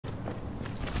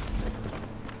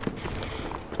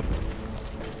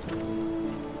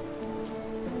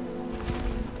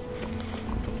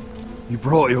You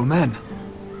brought your men.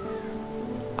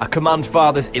 I command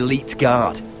Father's elite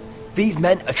guard. These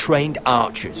men are trained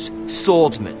archers,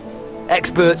 swordsmen,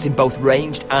 experts in both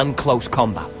ranged and close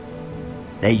combat.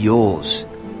 They're yours,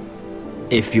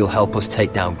 if you'll help us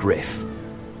take down Griff.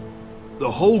 The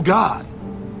whole guard?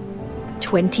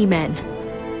 20 men.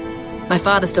 My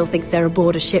father still thinks they're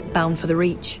aboard a ship bound for the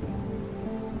Reach.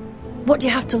 What do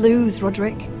you have to lose,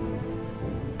 Roderick?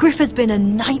 Griff has been a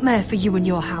nightmare for you and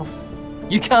your house.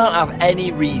 You can't have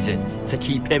any reason to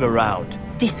keep him around.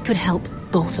 This could help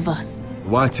both of us.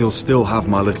 Whitehills still have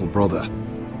my little brother.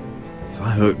 If I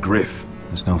hurt Griff,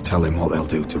 there's no telling what they'll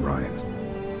do to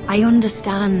Ryan. I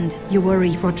understand your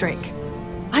worry, Roderick.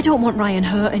 I don't want Ryan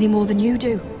hurt any more than you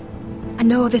do. I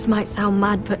know this might sound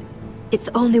mad, but it's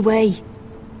the only way.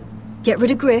 Get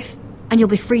rid of Griff, and you'll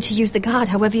be free to use the guard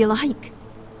however you like.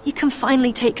 You can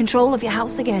finally take control of your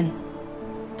house again.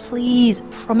 Please,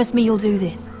 promise me you'll do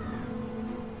this.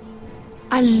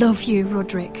 I love you,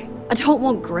 Roderick. I don't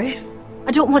want Griff.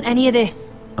 I don't want any of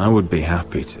this. I would be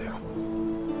happy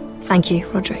to. Thank you,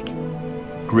 Roderick.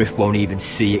 Griff won't even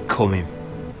see it coming.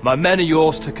 My men are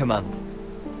yours to command.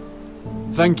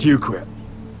 Thank you, Quip.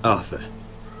 Arthur.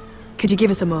 Could you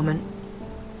give us a moment?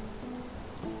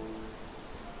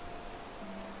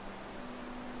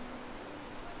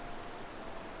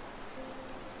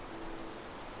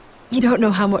 You don't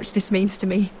know how much this means to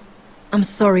me. I'm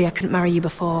sorry I couldn't marry you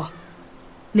before.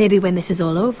 Maybe when this is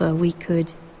all over, we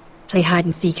could play hide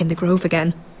and seek in the Grove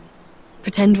again.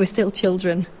 Pretend we're still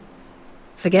children.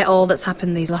 Forget all that's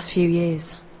happened these last few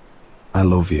years. I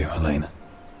love you, Helena.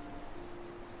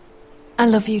 I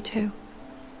love you too.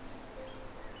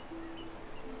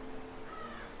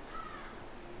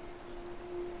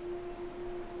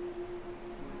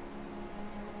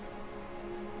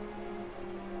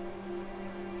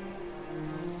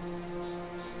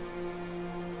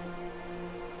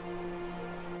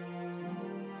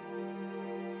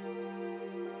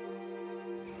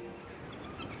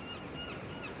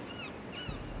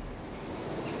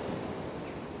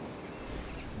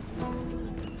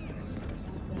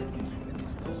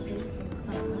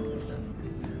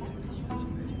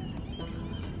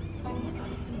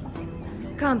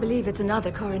 Can't believe it's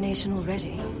another coronation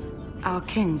already. Our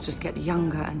kings just get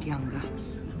younger and younger.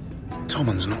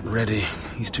 Tommen's not ready.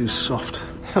 He's too soft.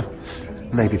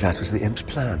 Maybe that was the imp's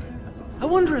plan. I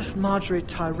wonder if Marjorie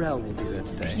Tyrell will be there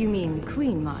today. You mean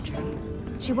Queen Marjorie?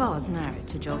 She was married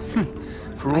to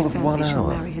Joffrey. For all of 1 She'll hour.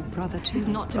 marry his brother too.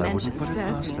 Not to I mention wouldn't put it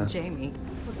past Cersei her. and Jaime.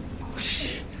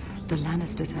 Shh. The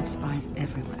Lannisters have spies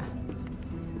everywhere.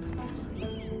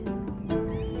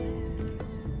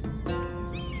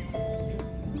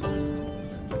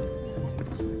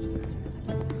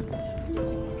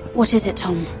 What is it,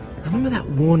 Tom? Remember that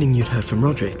warning you'd heard from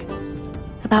Roderick?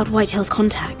 About Whitehill's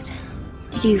contact.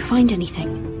 Did you find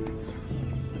anything?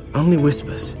 Only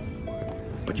whispers.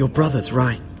 But your brother's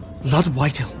right. Lord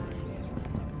Whitehill.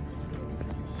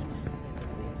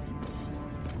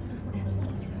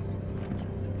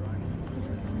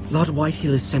 Lord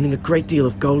Whitehill is sending a great deal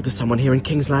of gold to someone here in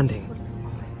King's Landing.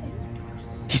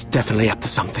 He's definitely up to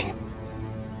something.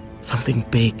 Something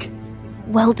big.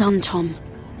 Well done, Tom.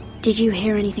 Did you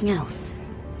hear anything else?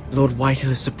 Lord Whitehill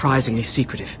is surprisingly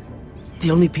secretive. The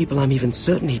only people I'm even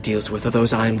certain he deals with are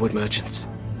those Ironwood merchants.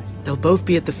 They'll both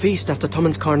be at the feast after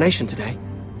Tommen's coronation today.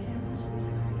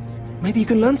 Maybe you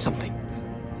can learn something.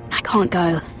 I can't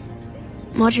go.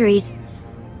 Marjorie's...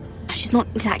 she's not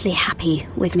exactly happy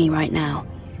with me right now.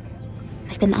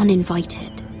 I've been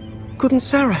uninvited. Couldn't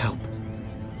Sarah help?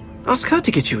 Ask her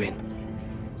to get you in.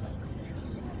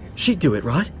 She'd do it,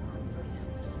 right?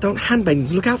 Don't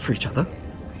handmaidens look out for each other?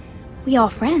 We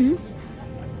are friends.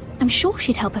 I'm sure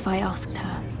she'd help if I asked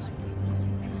her.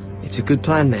 It's a good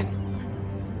plan, then.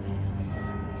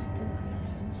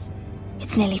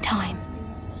 It's nearly time.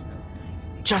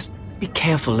 Just be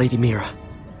careful, Lady Mira.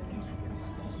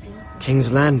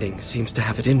 King's Landing seems to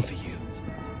have it in for you.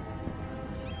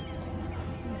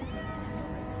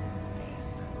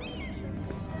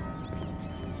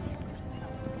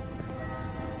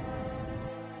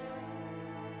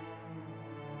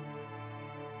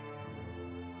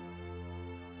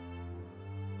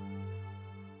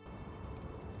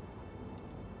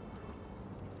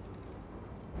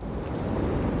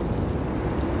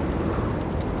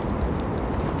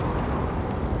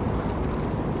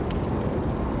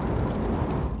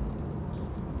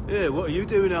 Hey, what are you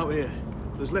doing out here?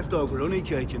 There's leftover honey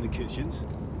cake in the kitchens.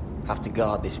 Have to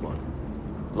guard this one.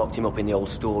 Locked him up in the old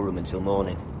storeroom until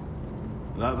morning.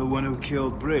 That the one who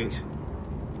killed Brit?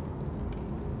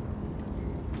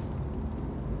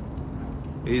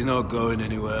 He's not going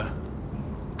anywhere.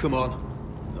 Come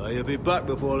on. I'll be back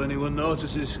before anyone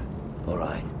notices. All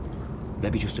right.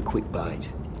 Maybe just a quick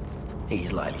bite.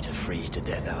 He's likely to freeze to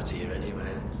death out here anyway.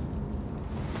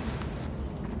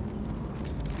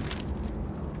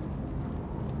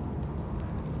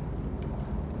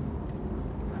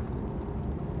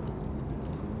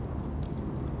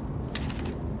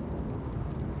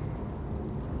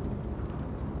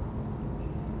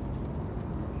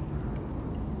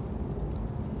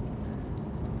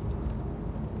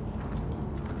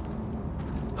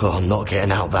 Oh, I'm not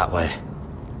getting out that way.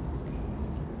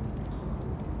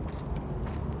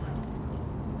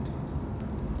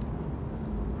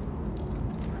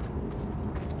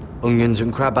 Onions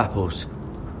and crab apples.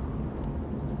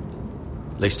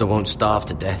 At least I won't starve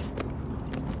to death.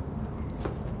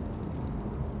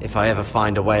 If I ever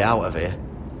find a way out of here.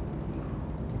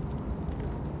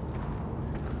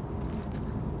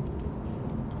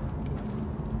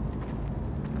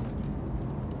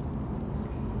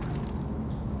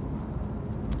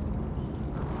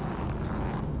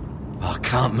 I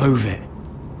can't move it.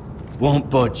 Won't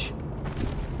budge.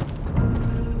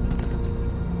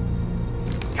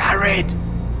 Gared!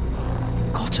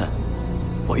 Cotter,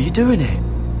 what are you doing here?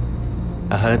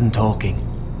 I heard him talking.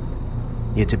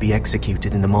 You're to be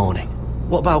executed in the morning.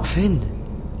 What about Finn?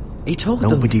 He told them...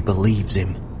 Nobody believes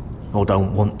him. Or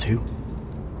don't want to.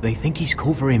 They think he's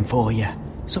covering for you.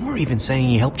 Some are even saying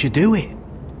he helped you do it.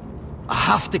 I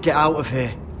have to get out of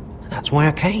here. That's why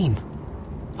I came.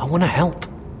 I want to help.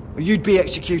 You'd be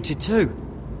executed too.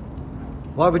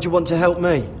 Why would you want to help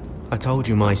me? I told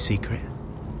you my secret.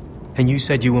 And you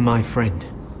said you were my friend.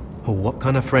 Well, what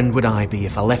kind of friend would I be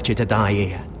if I left you to die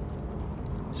here?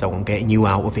 So I'm getting you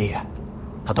out of here.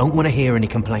 I don't want to hear any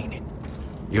complaining.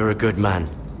 You're a good man.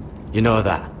 You know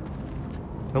that.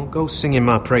 Don't go singing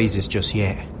my praises just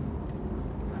yet.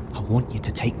 I want you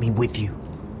to take me with you.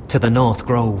 To the North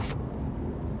Grove.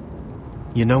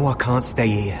 You know I can't stay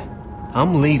here.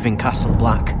 I'm leaving Castle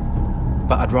Black.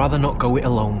 But I'd rather not go it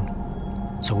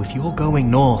alone. So if you're going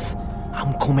north,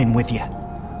 I'm coming with you.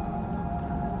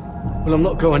 Well, I'm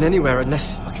not going anywhere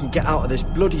unless I can get out of this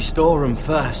bloody storeroom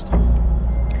first.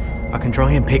 I can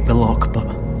try and pick the lock, but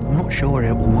I'm not sure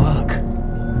it will work.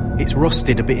 It's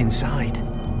rusted a bit inside.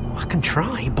 I can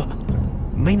try, but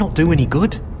it may not do any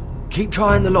good. Keep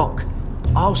trying the lock.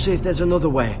 I'll see if there's another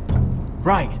way.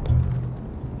 Right.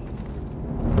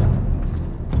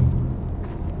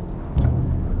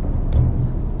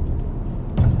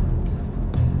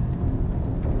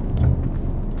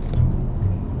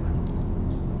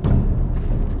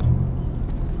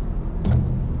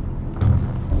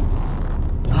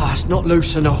 It's not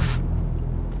loose enough.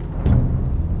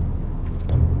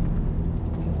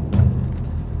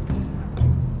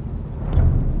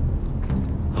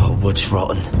 Oh, wood's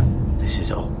rotten. This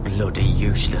is all bloody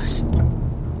useless.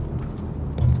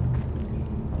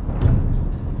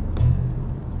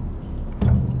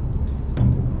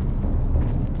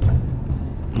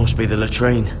 Must be the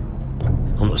latrine.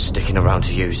 I'm not sticking around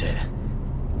to use it.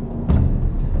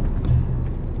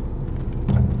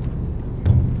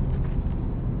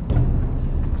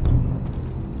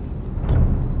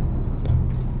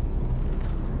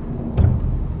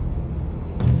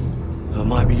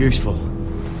 Might be useful.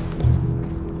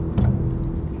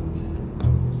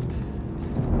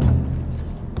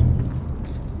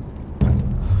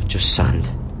 Just sand.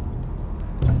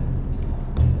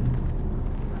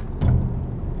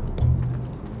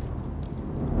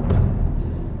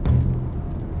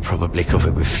 Probably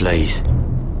covered with fleas.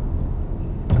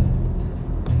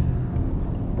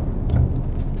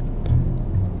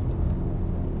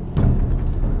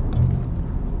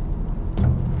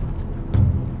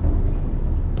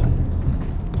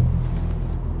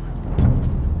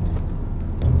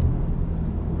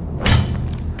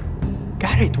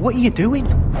 What are you doing?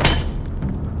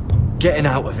 Getting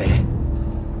out of here.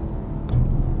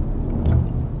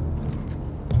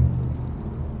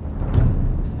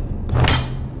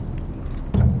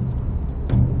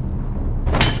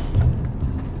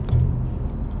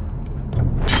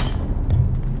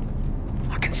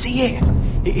 I can see it.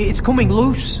 It's coming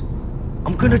loose.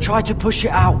 I'm gonna try to push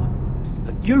it out.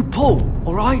 You pull,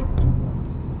 all right?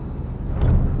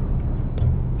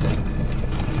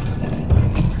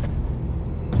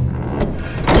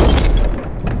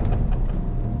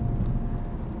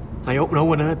 I hope no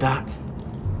one heard that.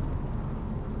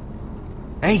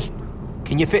 Hey,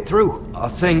 can you fit through? I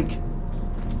think.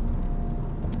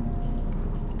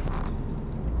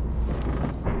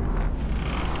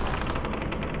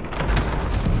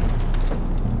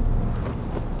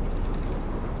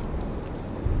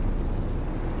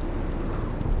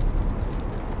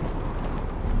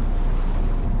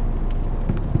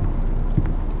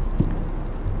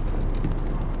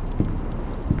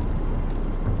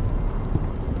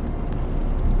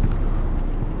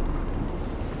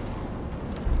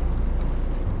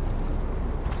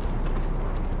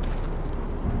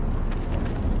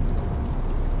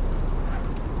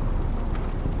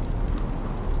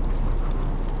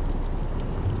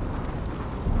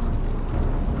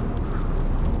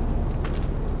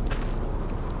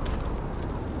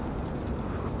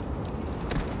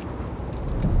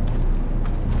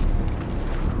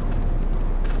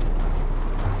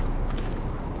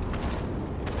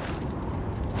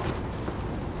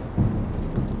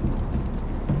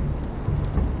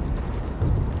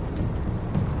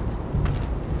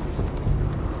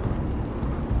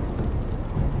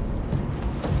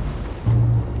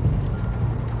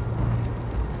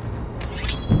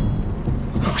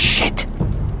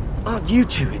 Aren't you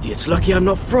two idiots lucky I'm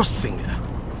not Frostfinger?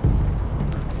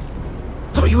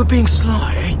 Thought you were being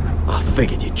sly, eh? I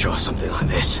figured you'd try something like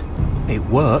this. It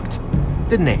worked,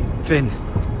 didn't it? Finn,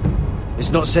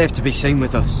 it's not safe to be seen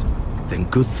with us. Then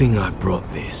good thing I brought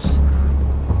this.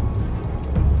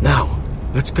 Now,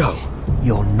 let's go.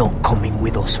 You're not coming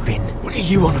with us, Finn. What are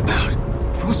you on about?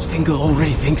 Frostfinger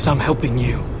already thinks I'm helping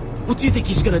you. What do you think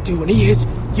he's gonna do when he hears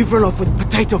you've run off with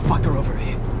Potato Fucker over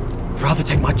here? I'd rather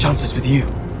take my chances with you.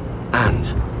 And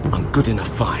I'm good in a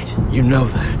fight. You know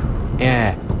that.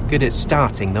 Yeah, good at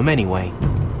starting them anyway.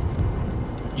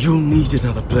 You'll need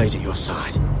another blade at your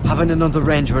side. Having another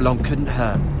ranger along couldn't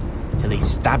hurt. Till he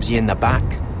stabs you in the back.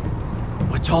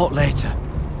 We'll talk later.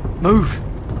 Move!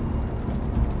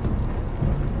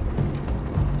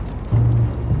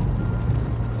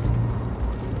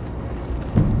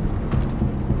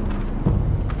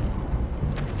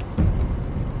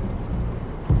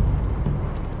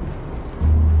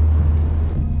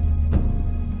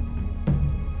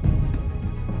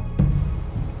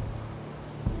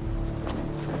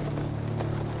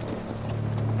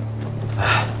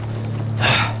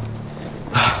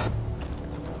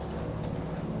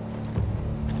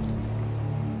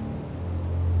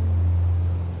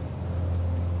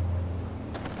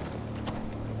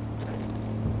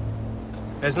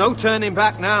 There's no turning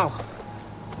back now.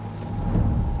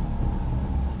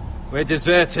 We're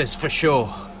deserters for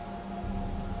sure.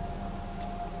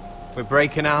 We're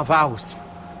breaking our vows.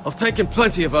 I've taken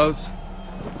plenty of oaths.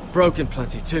 Broken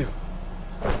plenty too.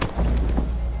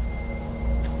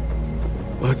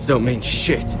 Words don't mean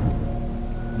shit.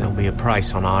 There'll be a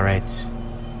price on our heads.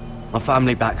 My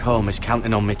family back home is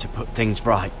counting on me to put things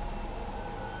right.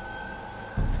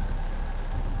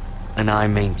 And I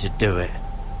mean to do it.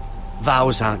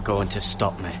 Vows aren't going to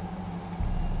stop me.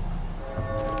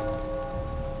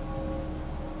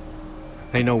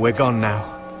 They know we're gone now.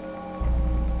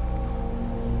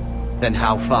 Then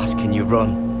how fast can you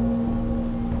run?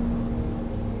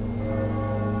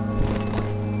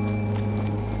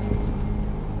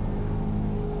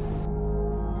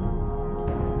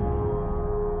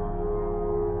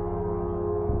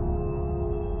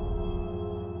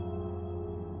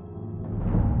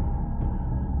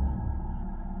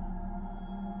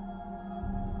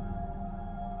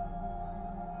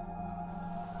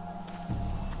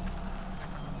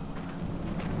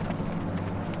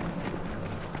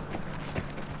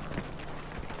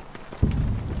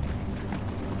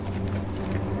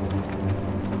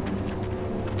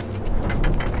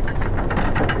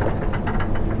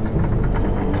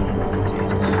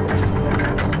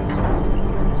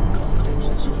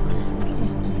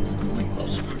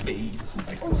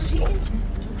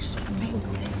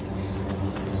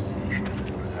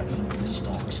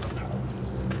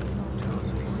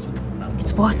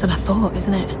 It's worse than I thought,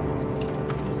 isn't it?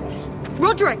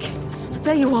 Roderick!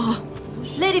 There you are.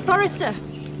 Lady Forrester!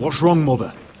 What's wrong,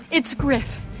 Mother? It's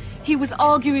Griff. He was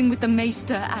arguing with the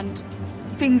Maester and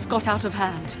things got out of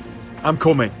hand. I'm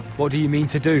coming. What do you mean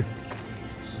to do?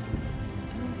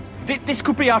 This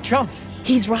could be our chance.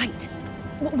 He's right.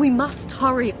 We must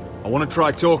hurry. I want to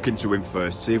try talking to him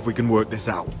first, see if we can work this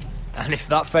out. And if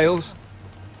that fails?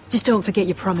 Just don't forget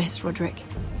your promise, Roderick.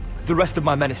 The rest of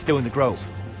my men are still in the grove.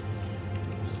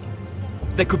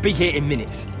 They could be here in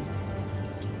minutes.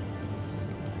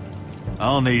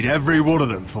 I'll need every one of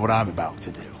them for what I'm about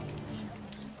to do.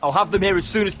 I'll have them here as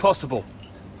soon as possible.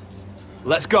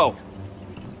 Let's go.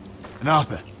 And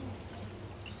Arthur.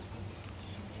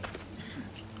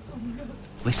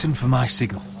 Listen for my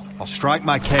signal. I'll strike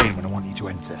my cane when I want you to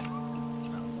enter.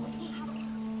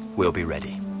 We'll be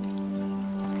ready.